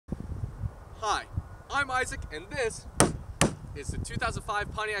Hi, I'm Isaac, and this is the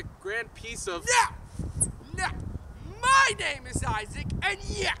 2005 Pontiac Grand Piece of... No! My name is Isaac, and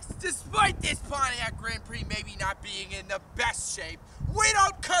yes, despite this Pontiac Grand Prix maybe not being in the best shape, we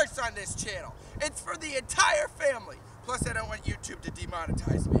don't curse on this channel. It's for the entire family. Plus, I don't want YouTube to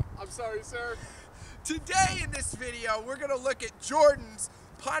demonetize me. I'm sorry, sir. Today in this video, we're gonna look at Jordan's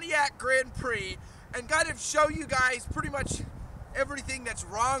Pontiac Grand Prix and kind of show you guys pretty much everything that's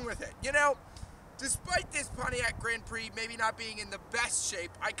wrong with it. You know, despite this Pontiac Grand Prix maybe not being in the best shape,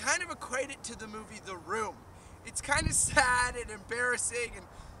 I kind of equate it to the movie The Room. It's kind of sad and embarrassing, and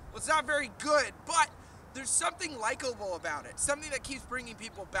well, it's not very good, but there's something likable about it, something that keeps bringing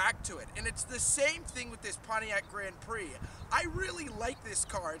people back to it. And it's the same thing with this Pontiac Grand Prix. I really like this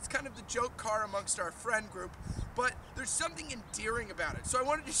car. It's kind of the joke car amongst our friend group, but there's something endearing about it. So I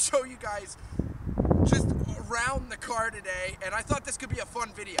wanted to show you guys just around the car today, and I thought this could be a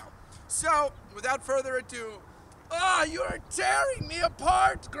fun video. So, without further ado, you are tearing me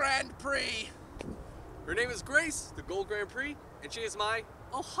apart, Grand Prix! Her name is Grace, the Gold Grand Prix, and she is my...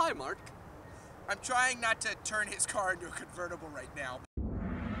 Oh, hi, Mark. I'm trying not to turn his car into a convertible right now.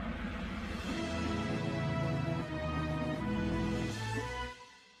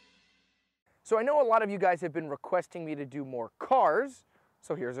 So I know a lot of you guys have been requesting me to do more cars,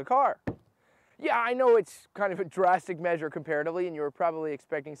 so here's a car. Yeah, I know it's kind of a drastic measure comparatively, and you were probably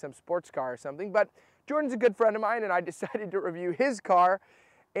expecting some sports car or something, but Jordan's a good friend of mine, and I decided to review his car,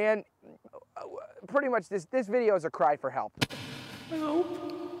 and pretty much this video is a cry for help.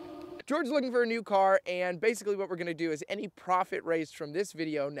 Jordan's looking for a new car, and basically what we're gonna do is any profit raised from this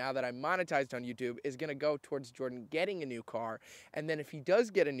video, now that I'm monetized on YouTube, is gonna go towards Jordan getting a new car. And then if he does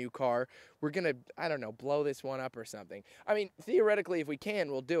get a new car, we're gonna, I don't know, blow this one up or something. I mean, theoretically, if we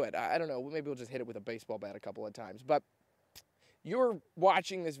can, we'll do it. I don't know, maybe we'll just hit it with a baseball bat a couple of times. But your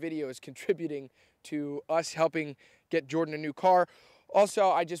watching this video is contributing to us helping get Jordan a new car. Also,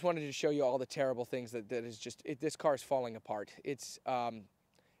 I just wanted to show you all the terrible things that is just, this car is falling apart. It's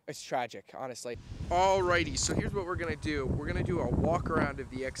tragic, honestly. Alrighty, so here's what we're gonna do. We're gonna do a walk around of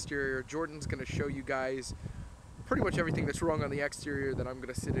the exterior. Jordan's gonna show you guys pretty much everything that's wrong on the exterior. Then I'm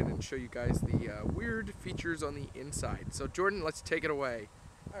gonna sit in and show you guys the weird features on the inside. So Jordan, let's take it away.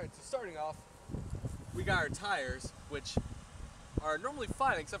 Alright, so starting off, we got our tires, which are normally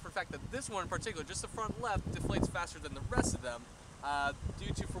fine, except for the fact that this one in particular, just the front left, deflates faster than the rest of them.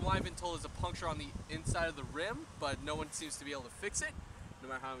 Due to, from what I've been told, is a puncture on the inside of the rim, but no one seems to be able to fix it. No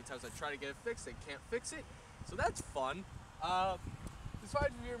matter how many times I try to get it fixed, they can't fix it. So that's fun. The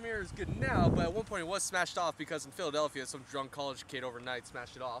side rear mirror is good now, but at one point it was smashed off because in Philadelphia, some drunk college kid overnight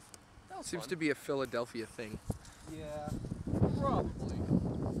smashed it off. That was Seems fun. to be a Philadelphia thing. Yeah, probably.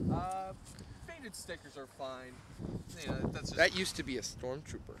 Faded stickers are fine. Yeah, that's just... That used to be a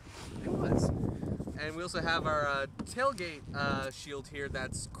stormtrooper. It was. And we also have our tailgate shield here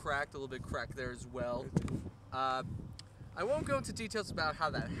that's cracked, a little bit cracked there as well. I won't go into details about how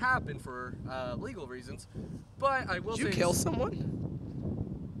that happened for legal reasons, but I will say... Did you kill someone?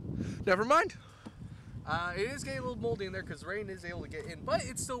 Never mind. It is getting a little moldy in there because rain is able to get in, but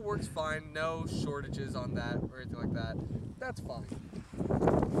it still works fine. No shortages on that or anything like that. That's fine.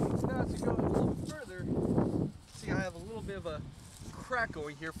 So now to go a little further, see I have a little bit of a crack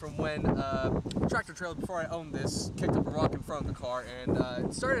going here from when tractor trailer before I owned this kicked up a rock in front of the car, and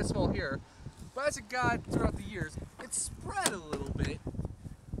it started small here, but as it got throughout the years, it spread a little bit.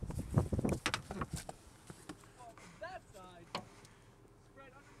 That side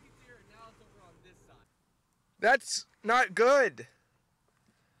spread underneath here, and now it's over on this side. That's not good.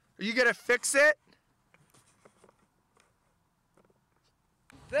 Are you gonna fix it?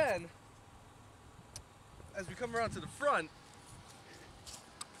 Then, as we come around to the front,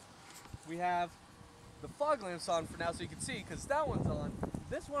 we have the fog lamps on for now so you can see, because that one's on.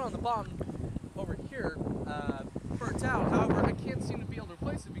 This one on the bottom over here burnt out. However, I can't seem to be able to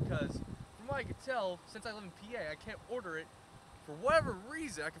replace it because, from what I can tell, since I live in PA, I can't order it for whatever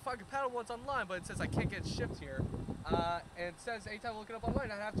reason. I can find compatible ones online, but it says I can't get it shipped here. And it says anytime I look it up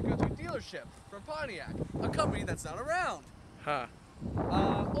online, I have to go to a dealership from Pontiac, a company that's not around. Huh.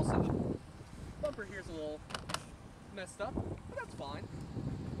 Also, the bumper here's a little messed up, but that's fine.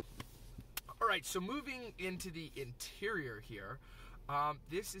 Alright, so moving into the interior here,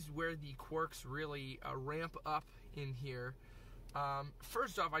 this is where the quirks really ramp up in here.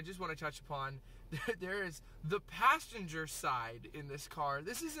 First off, I just want to touch upon, there is the passenger side in this car.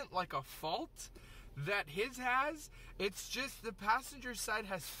 This isn't like a fault that his has. It's just the passenger side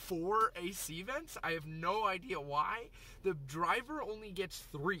has 4 AC vents. I have no idea why. The driver only gets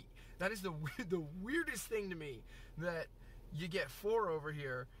 3. That is the weirdest thing to me, that you get 4 over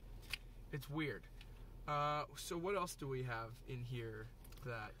here. It's weird. So what else do we have in here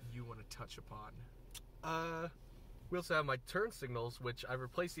that you want to touch upon? We also have my turn signals, which I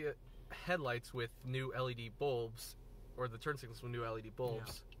replaced the headlights with new LED bulbs, or the turn signals with new LED bulbs.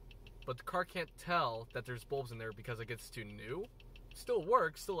 Yeah. But the car can't tell that there's bulbs in there because it gets too new. Still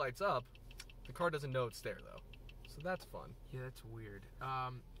works, still lights up. The car doesn't know it's there, though. So that's fun. Yeah, that's weird.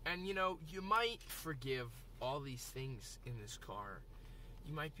 And, you know, you might forgive all these things in this car.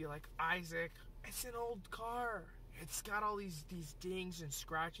 You might be like, Isaac, it's an old car. It's got all these dings and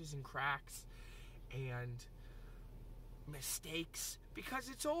scratches and cracks and mistakes. Because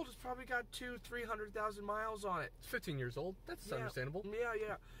it's old. It's probably got 200,000-300,000 miles on it. It's 15 years old. That's understandable.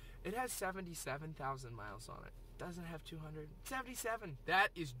 Yeah. It has 77,000 miles on it. Doesn't have 277. That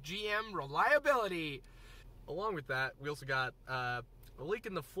is GM reliability. Along with that, we also got a leak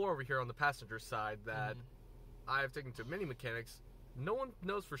in the floor over here on the passenger side that I've taken to many mechanics. No one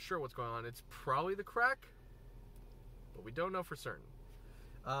knows for sure what's going on. It's probably the crack, but we don't know for certain.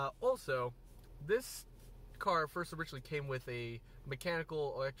 Also, this car first originally came with a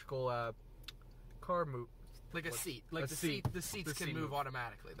mechanical, electrical car move. Like a seat. Like the seats can move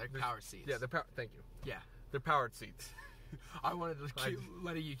automatically. Like power seats. Yeah, thank you. Yeah. They're powered seats. I wanted to keep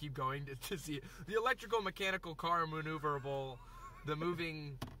letting you keep going to see it. The electrical, mechanical, car maneuverable, the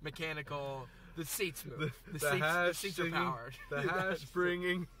moving, mechanical, the seats move. The seats are powered. The hash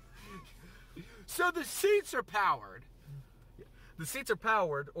bringing. So the seats are powered. The seats are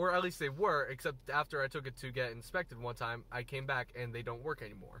powered, or at least they were, except after I took it to get inspected one time, I came back and they don't work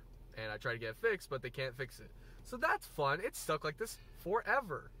anymore. And I tried to get it fixed, but they can't fix it. So that's fun. It's stuck like this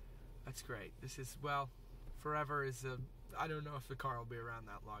forever. That's great. This is, well, forever is a... I don't know if the car will be around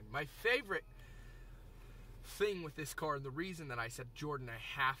that long. My favorite thing with this car, and the reason that I said, Jordan,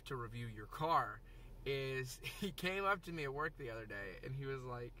 I have to review your car, is he came up to me at work the other day, and he was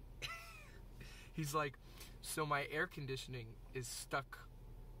like, he's like, so my air conditioning is stuck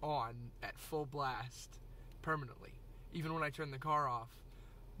on at full blast permanently. Even when I turn the car off,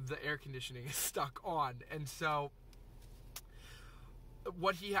 the air conditioning is stuck on. And so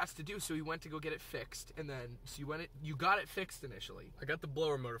what he has to do, so he went to go get it fixed, and then so you got it fixed initially. I got the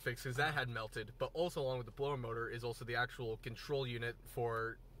blower motor fixed because that had melted, but also along with the blower motor is also the actual control unit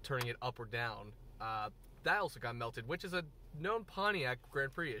for turning it up or down. That also got melted, which is a known Pontiac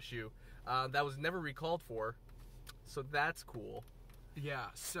Grand Prix issue that was never recalled for, so that's cool. Yeah,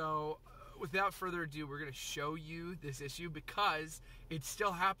 so without further ado, we're going to show you this issue because it's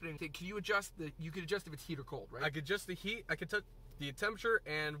still happening. Can you adjust you could adjust if it's heat or cold, right? I could adjust the heat, I could touch the temperature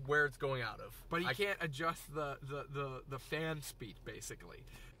and where it's going out of. But you can't adjust the fan speed, basically.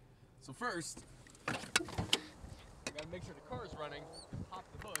 So first, I gotta make sure the car is running, pop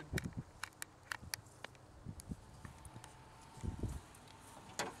the hood.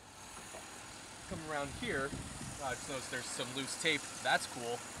 Come around here, I just noticed there's some loose tape, that's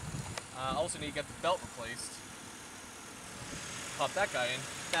cool. Also need to get the belt replaced. Pop that guy in.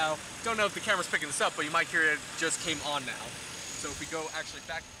 Now, don't know if the camera's picking this up, but you might hear it just came on now. So if we go actually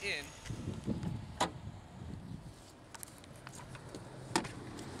back in,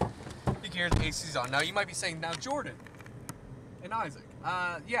 you can hear the AC's on. Now you might be saying, now Jordan and Isaac,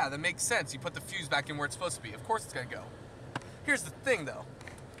 yeah, that makes sense. You put the fuse back in where it's supposed to be. Of course it's gonna go. Here's the thing though.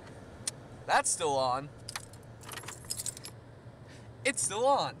 That's still on. It's still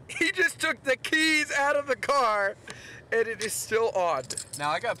on. He just took the keys out of the car and it is still on. Now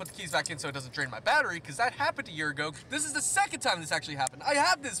I gotta put the keys back in so it doesn't drain my battery, because that happened a year ago. This is the second time this actually happened. I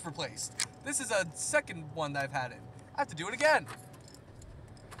have this replaced. This is a second one that I've had it. I have to do it again.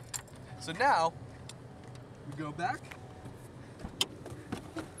 So now, we go back.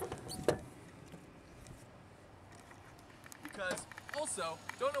 Because also,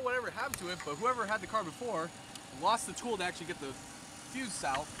 don't know whatever happened to it, but whoever had the car before lost the tool to actually get the fuse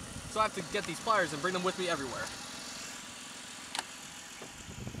out. So I have to get these pliers and bring them with me everywhere.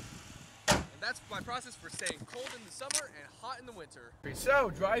 That's my process for staying cold in the summer and hot in the winter. So,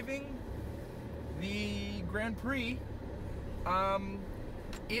 driving the Grand Prix,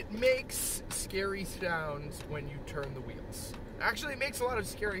 it makes scary sounds when you turn the wheels. Actually, it makes a lot of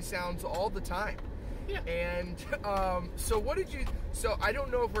scary sounds all the time. Yeah. And, so what did you, so I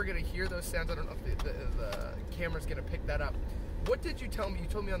don't know if we're going to hear those sounds. I don't know if the camera's going to pick that up. What did you tell me? You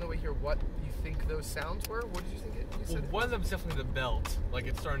told me on the way here what you think those sounds were? What did you think you said? Well, one of them is definitely the belt. Like,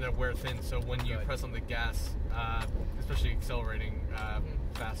 it's starting to wear thin, so when you press on the gas, especially accelerating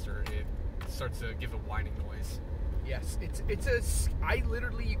faster, it starts to give a whining noise. Yes, I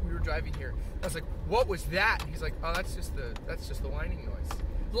literally, we were driving here, I was like, what was that? And he's like, oh, that's just the whining noise.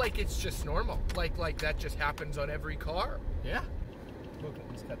 Like, it's just normal. Like that just happens on every car. Yeah.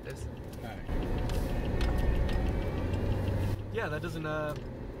 Let's cut this. All right. Yeah, that doesn't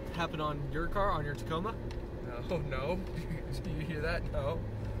happen on your car, on your Tacoma. No. Do you hear that? No.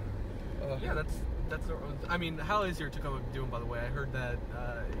 Yeah, that's. I mean, how is your Tacoma doing, by the way? I heard that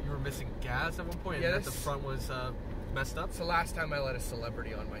you were missing gas at one point, and that the front was messed up. It's the last time I let a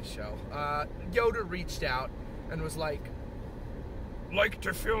celebrity on my show. Yoda reached out and was like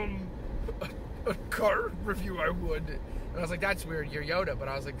to film a car review, I would. And I was like, that's weird, you're Yoda. But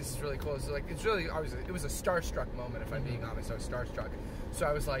I was like, this is really cool. So like, it was a starstruck moment, if I'm being honest. I was starstruck. So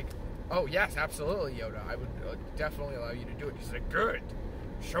I was like, oh, yes, absolutely, Yoda. I would definitely allow you to do it. He's like, good.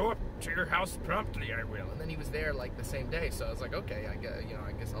 Show up to your house promptly, I will. And then he was there like the same day. So I was like, okay, I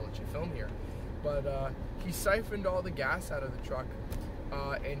guess I'll let you film here. But he siphoned all the gas out of the truck,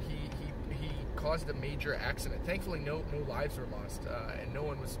 and he caused a major accident. Thankfully, no lives were lost, and no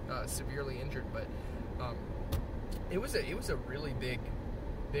one was severely injured. But it was a really big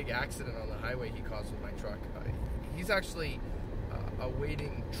accident on the highway he caused with my truck. He's actually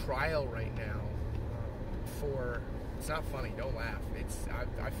awaiting trial right now for. It's not funny. Don't laugh.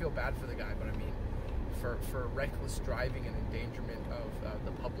 I feel bad for the guy, but I mean, for reckless driving and endangerment of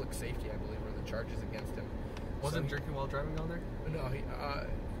the public safety, I believe, were the charges against him. Wasn't drinking while driving on there?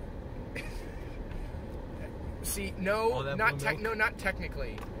 No, not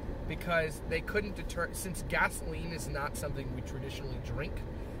technically, because they couldn't since gasoline is not something we traditionally drink.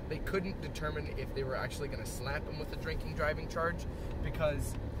 They couldn't determine if they were actually going to slap him with a drinking driving charge,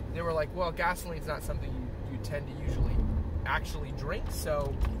 because they were like, well, gasoline's not something you tend to usually actually drink,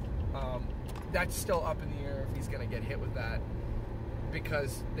 so that's still up in the air if he's going to get hit with that,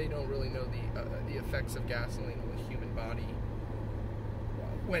 because they don't really know the effects of gasoline on the human body.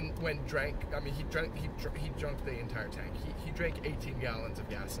 When drank, I mean, he drunk the entire tank. He drank 18 gallons of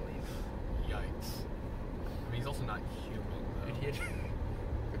gasoline. Yikes! I mean, he's also not human, though.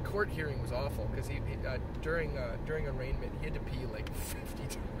 The court hearing was awful because he during arraignment he had to pee like 50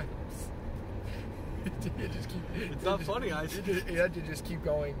 times. It's not funny, he had to just keep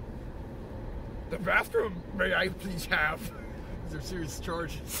going. The bathroom, may I please have? These are serious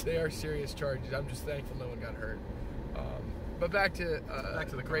charges. They are serious charges. I'm just thankful no one got hurt. But back to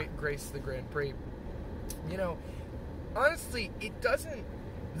the great Grace the Grand Prix. You know, honestly,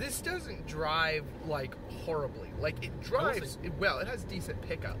 this doesn't drive like horribly. Like it drives well. It has decent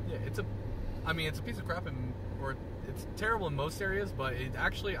pickup. Yeah, it's a piece of crap, or it's terrible in most areas. But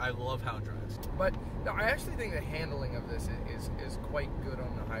I love how it drives. But no, I actually think the handling of this is quite good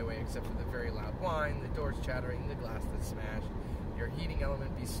on the highway, except for the very loud whine, the doors chattering, the glass that's smashed, your heating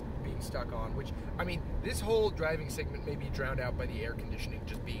element being stuck on. Which, I mean, this whole driving segment may be drowned out by the air conditioning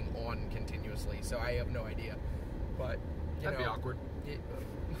just being on continuously. So I have no idea. But that'd be awkward.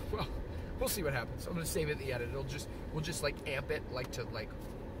 Well, we'll see what happens. I'm gonna save it in the edit. We'll just like amp it like to like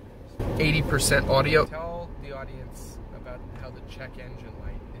 80% audio. Tell the audience about how the check engine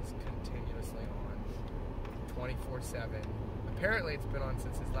light is continuously on 24/7. Apparently it's been on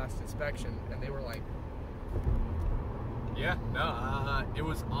since his last inspection, and they were like, yeah, no, it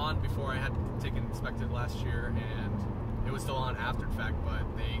was on before I had taken inspected last year, and it was still on after the fact, but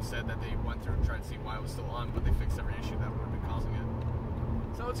they said that they went through and tried to see why it was still on, but they fixed every issue that would have been causing it.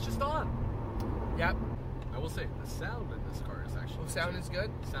 So it's just on. Yep. I will say, the sound in this car is actually... Sound is good?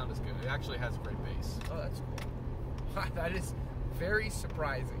 Sound is good. It actually has a great bass. Oh, that's cool. That is very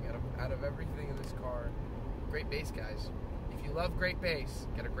surprising. Out of everything in this car, great bass, guys. If you love great bass,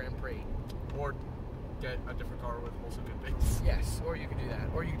 get a Grand Prix. Or get a different car with also good bass. Yes, or you can do that.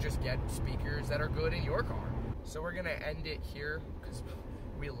 Or you can just get speakers that are good in your car. So we're going to end it here, because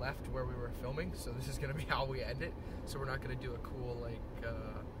we left where we were filming, so this is going to be how we end it. So we're not going to do a cool, like,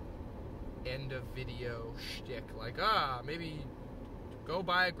 end of video shtick, like, maybe go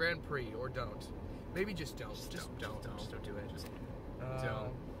buy a Grand Prix, or don't. Maybe just don't. Just don't do it. Just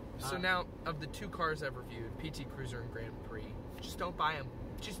don't. So now, of the two cars I've reviewed, PT Cruiser and Grand Prix, just don't buy them.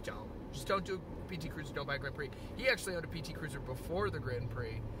 Just don't. Just don't do a PT Cruiser, don't buy a Grand Prix. He actually owned a PT Cruiser before the Grand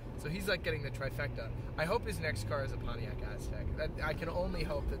Prix, so he's like getting the trifecta. I hope his next car is a Pontiac Aztek. I can only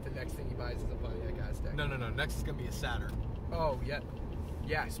hope that the next thing he buys is a Pontiac Aztek. No. Next is going to be a Saturn. Oh, yeah.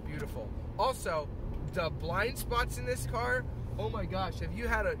 Yes, beautiful. Also, the blind spots in this car, oh my gosh, have you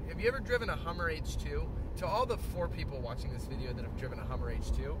ever driven a Hummer H2? To all the 4 people watching this video that have driven a Hummer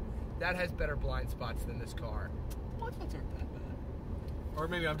H2, that has better blind spots than this car. Blind spots aren't that bad. Or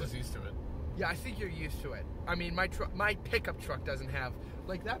maybe I'm just used to it. Yeah, I think you're used to it. I mean, my pickup truck doesn't have,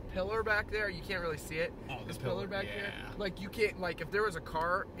 like, that pillar back there, you can't really see it. Oh, this pillar back there. Like, you can't, like, if there was a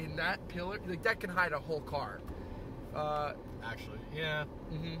car in that pillar, like, that can hide a whole car. Actually, yeah.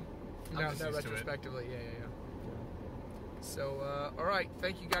 Mm-hmm. Now retrospectively, yeah. So, all right.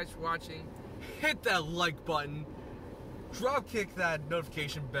 Thank you guys for watching. Hit that like button. Drop kick that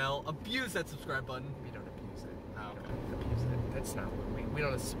notification bell. Abuse that subscribe button. We don't abuse it. Oh, We don't abuse it. That's not what we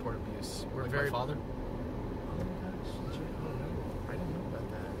don't support abuse. We're Like very. my father. Oh my gosh, did you? I don't know about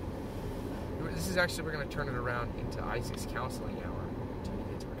that. This is actually, we're going to turn it around into Isaac's counseling hour. Do you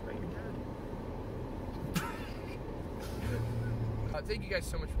get to talk about your dad? Thank you guys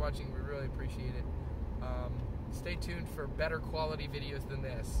so much for watching. We really appreciate it. Stay tuned for better quality videos than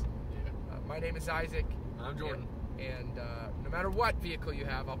this. My name is Isaac. I'm Jordan. And no matter what vehicle you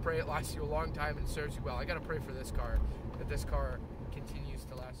have, I'll pray it lasts you a long time and serves you well. I got to pray for this car, that this car continues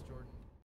to last Jordan.